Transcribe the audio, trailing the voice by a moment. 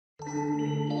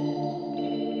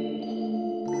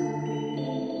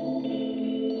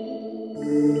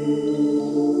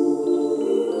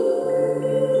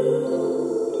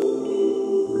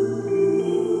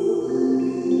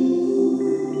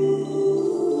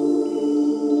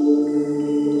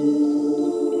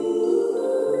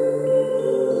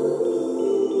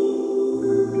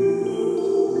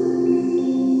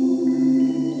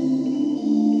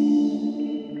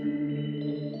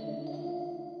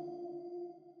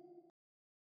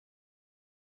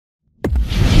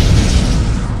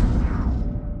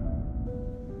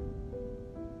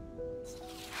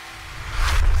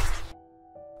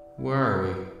Where are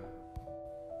we?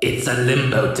 It's a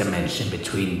limbo dimension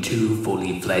between two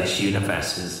fully fledged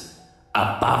universes.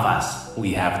 Above us,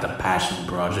 we have the passion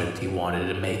project he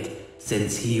wanted to make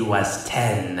since he was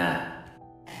 10.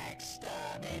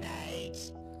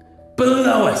 Exterminate.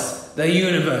 Below us, the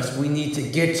universe we need to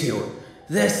get to.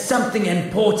 There's something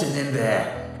important in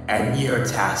there, and your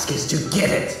task is to get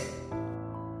it.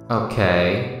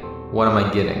 Okay, what am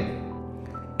I getting?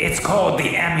 It's called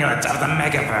the Amulet of the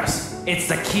Megaverse. It's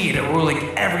the key to ruling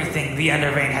everything the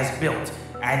Undervane has built,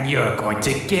 and you're going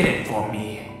to get it for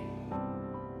me.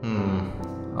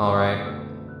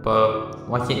 Alright. But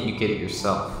why can't you get it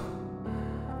yourself?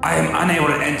 I am unable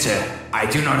to enter. I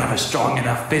do not have a strong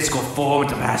enough physical form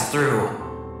to pass through.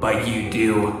 But you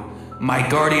do. My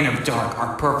Guardian of Dark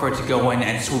are perfect to go in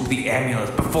and swoop the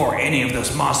amulet before any of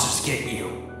those monsters get you.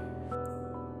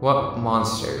 What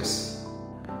monsters?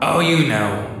 Oh, you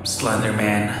know, Slender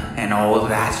Man, and all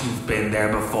that. You've been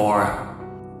there before.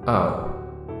 Oh.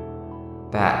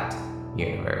 That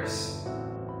universe.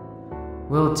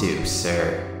 Will do,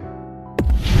 sir.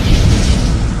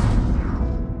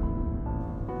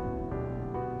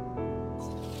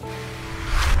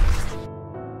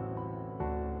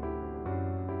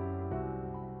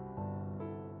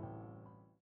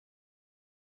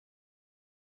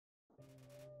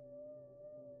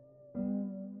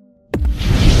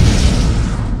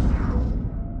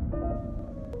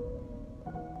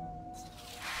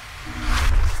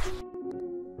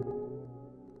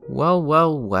 Well,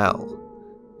 well, well.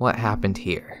 What happened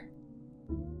here?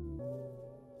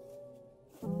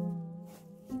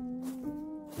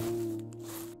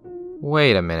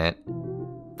 Wait a minute.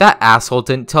 That asshole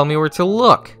didn't tell me where to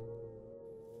look.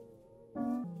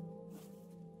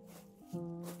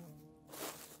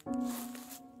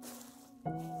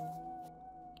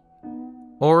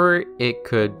 Or it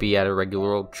could be at a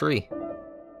regular old tree.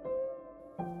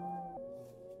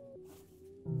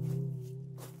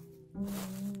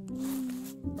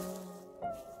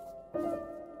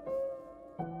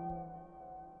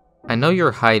 I know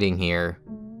you're hiding here.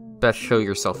 Best show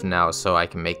yourself now so I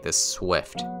can make this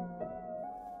swift.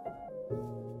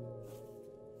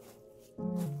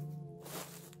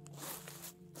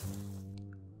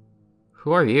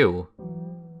 Who are you?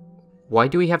 Why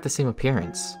do we have the same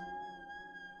appearance?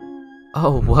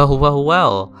 Oh, well, well,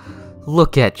 well.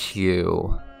 Look at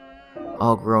you.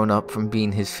 All grown up from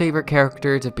being his favorite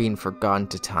character to being forgotten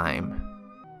to time.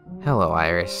 Hello,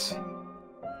 Iris.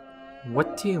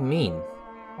 What do you mean?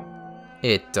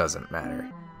 It doesn't matter.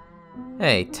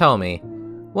 Hey, tell me,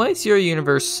 why is your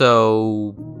universe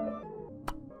so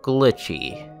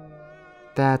glitchy?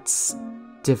 That's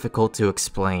difficult to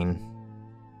explain.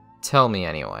 Tell me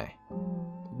anyway.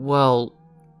 Well,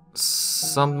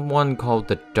 someone called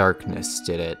the Darkness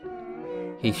did it.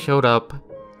 He showed up,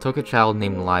 took a child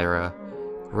named Lyra,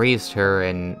 raised her,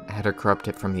 and had her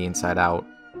corrupted from the inside out.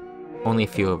 Only a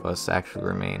few of us actually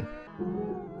remain.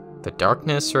 The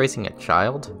Darkness raising a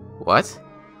child? What?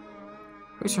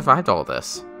 Who survived all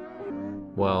this?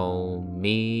 Well,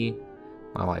 me,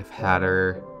 my wife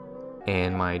Hatter,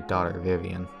 and my daughter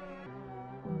Vivian.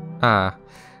 Well,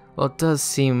 it does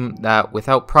seem that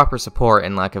without proper support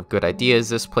and lack of good ideas,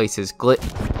 this place is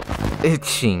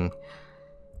itching.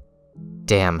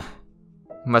 Damn.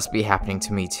 Must be happening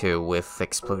to me too, with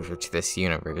exposure to this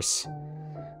universe.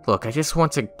 Look, I just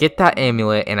want to get that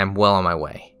amulet and I'm well on my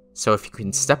way. So if you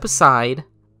can step aside...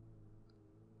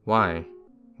 Why?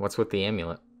 What's with the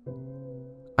amulet?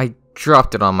 I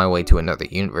dropped it on my way to another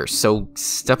universe, so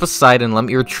step aside and let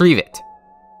me retrieve it.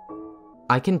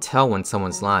 I can tell when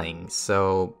someone's lying,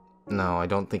 so no, I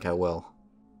don't think I will.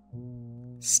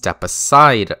 Step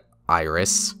aside,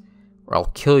 Iris, or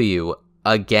I'll kill you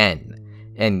again.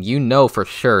 And you know for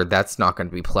sure that's not going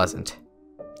to be pleasant.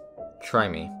 Try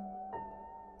me.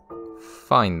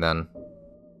 Fine then.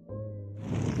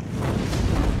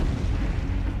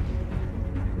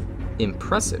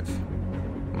 Impressive.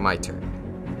 My turn.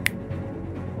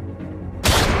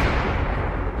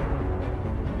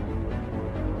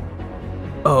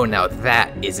 Oh, now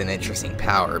that is an interesting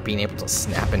power, being able to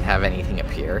snap and have anything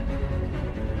appear.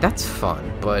 That's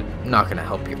fun, but not gonna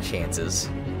help your chances.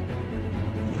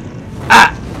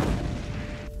 Ah!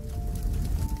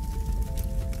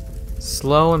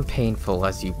 Slow and painful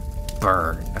as you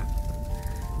burn.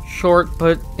 Short,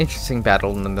 but interesting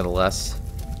battle nonetheless.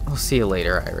 I'll see you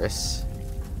later, Iris.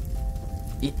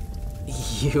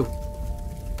 You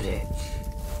bitch.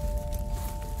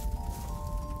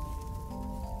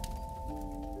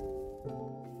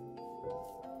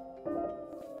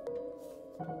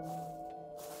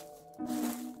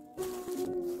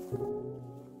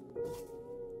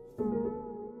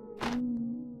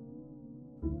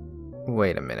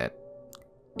 Wait a minute.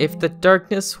 If the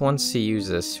darkness wants to use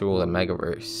this to rule the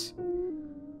Megaverse,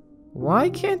 why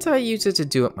can't I use it to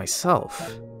do it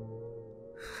myself?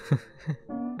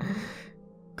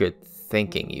 Good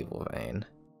thinking, Evil Vane.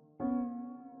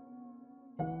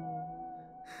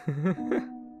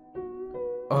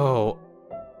 Oh,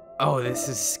 this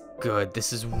is good.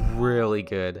 This is really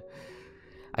good.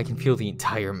 I can feel the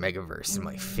entire Megaverse in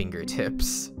my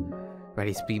fingertips,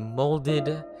 ready to be molded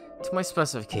to my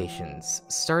specifications,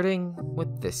 starting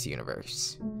with this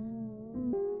universe.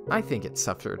 I think it's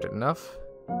suffered enough.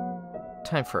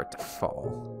 Time for it to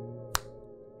fall.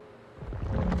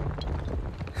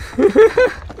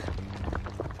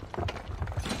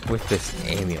 With this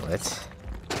amulet,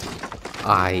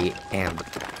 I am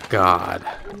God.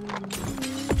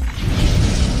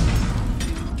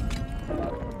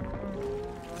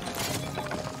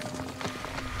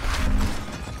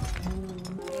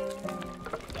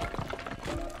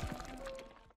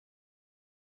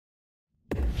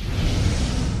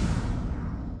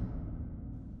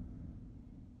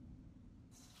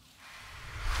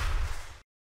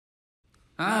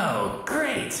 Oh,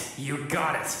 great! You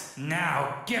got it.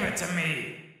 Now, give it to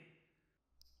me.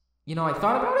 You know, I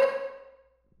thought about it,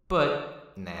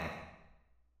 but nah.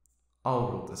 I'll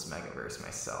rule this Megaverse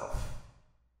myself,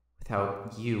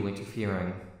 without you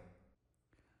interfering.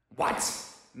 What?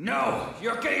 No,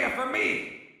 you're getting it from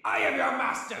me. I am your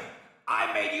master.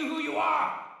 I made you who you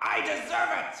are. I deserve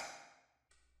it.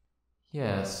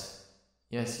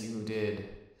 Yes, you did.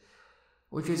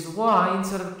 Which is why,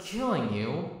 instead of killing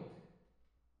you,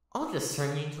 I'll just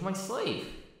turn you into my slave.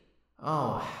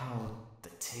 Oh, how the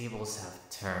tables have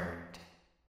turned.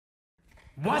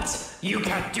 What? You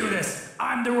can't do this.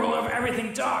 I'm the ruler of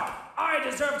everything dark. I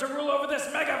deserve to rule over this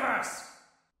Megaverse.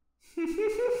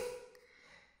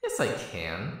 Yes, I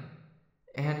can.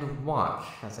 And watch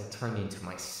as I turn you into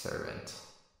my servant.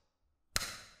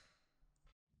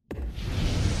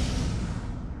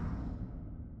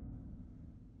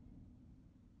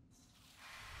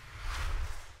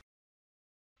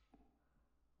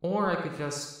 Or I could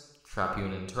just trap you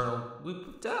in an eternal loop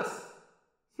of death.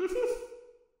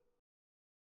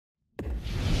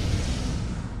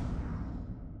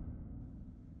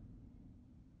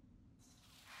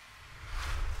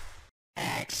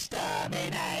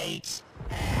 Exterminate!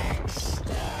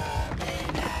 Exterminate!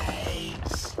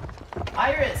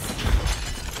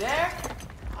 Iris! There?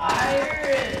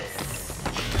 Iris!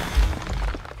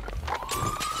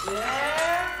 There?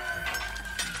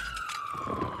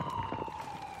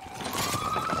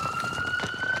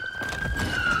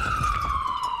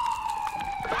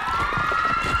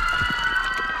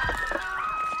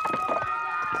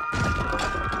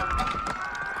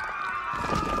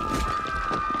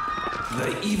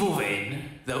 The evil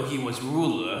Vane, though he was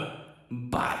ruler,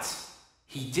 but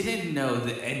he didn't know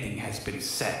the ending has been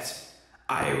set.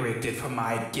 I rigged it for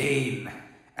my gain,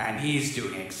 and he's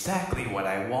doing exactly what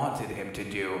I wanted him to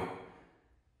do.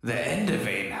 The end of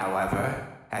Vane, however,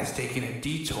 has taken a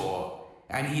detour,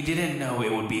 and he didn't know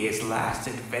it would be his last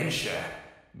adventure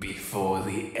before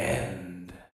the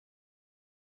end.